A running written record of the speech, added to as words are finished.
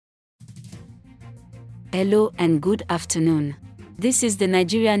Hello and good afternoon. This is the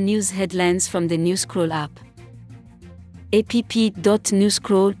Nigerian news headlines from the Newscroll app.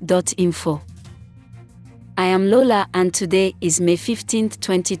 app.newscroll.info. I am Lola and today is May 15,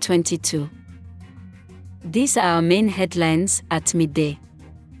 2022. These are our main headlines at midday.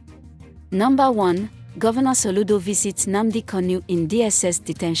 Number 1. Governor Soludo visits Nnamdi Kanu in DSS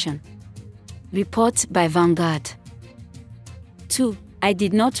detention. Report by Vanguard. 2. I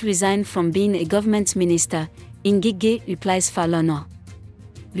did not resign from being a government minister, Ngige replies Falana.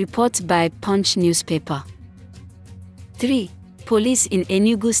 Report by Punch newspaper. 3. Police in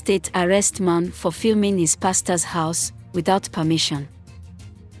Enugu State arrest man for filming his pastor's house without permission.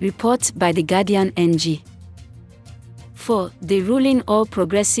 Report by The Guardian NG. 4. The ruling All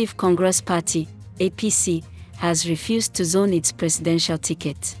Progressive Congress Party, APC, has refused to zone its presidential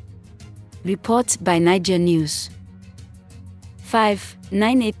ticket. Report by Niger News. 5.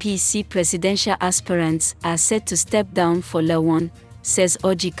 9 APC presidential aspirants are set to step down for Lawan, says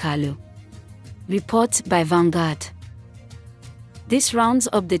Orji Kalu. Report by Vanguard. This rounds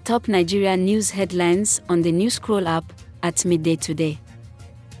up the top Nigerian news headlines on the Newscroll app at midday today.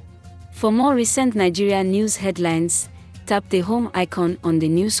 For more recent Nigerian news headlines, tap the home icon on the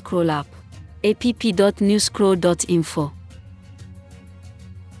Newscroll app. app.newscroll.info.